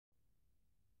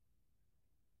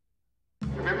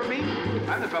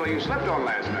fellow you slept on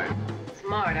last night.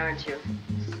 Smart, aren't you?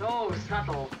 So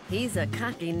subtle. He's a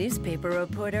cocky newspaper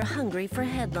reporter hungry for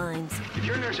headlines. If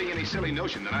you're nursing any silly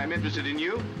notion that I'm interested in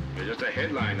you, you're just a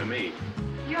headline to me.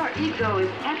 Your ego is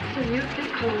absolutely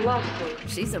colossal.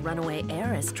 She's a runaway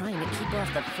heiress trying to keep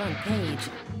off the front page.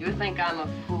 You think I'm a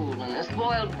fool and a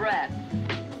spoiled brat.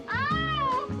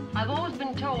 I've always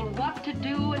been told what to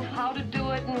do and how to do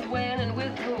it and when and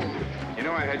with whom. You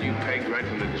know, I had you pegged right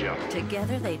from the jump.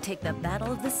 Together, they take the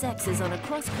battle of the sexes on a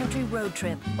cross-country road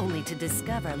trip, only to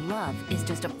discover love is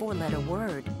just a four-letter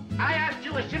word. I asked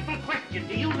you a simple question.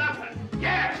 Do you love her?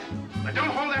 Yes! But don't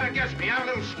hold that against me. I'm a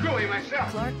little screwy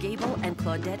myself. Clark Gable and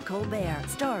Claudette Colbert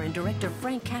star in director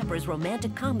Frank Capra's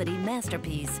romantic comedy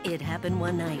masterpiece, It Happened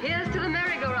One Night. Here's to the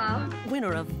merry-go-round.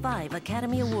 Winner of 5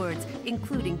 Academy Awards,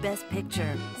 including Best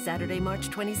Picture. Saturday, March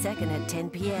 22nd at 10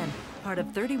 p.m. Part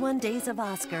of 31 Days of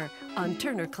Oscar on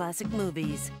Turner Classic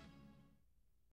Movies.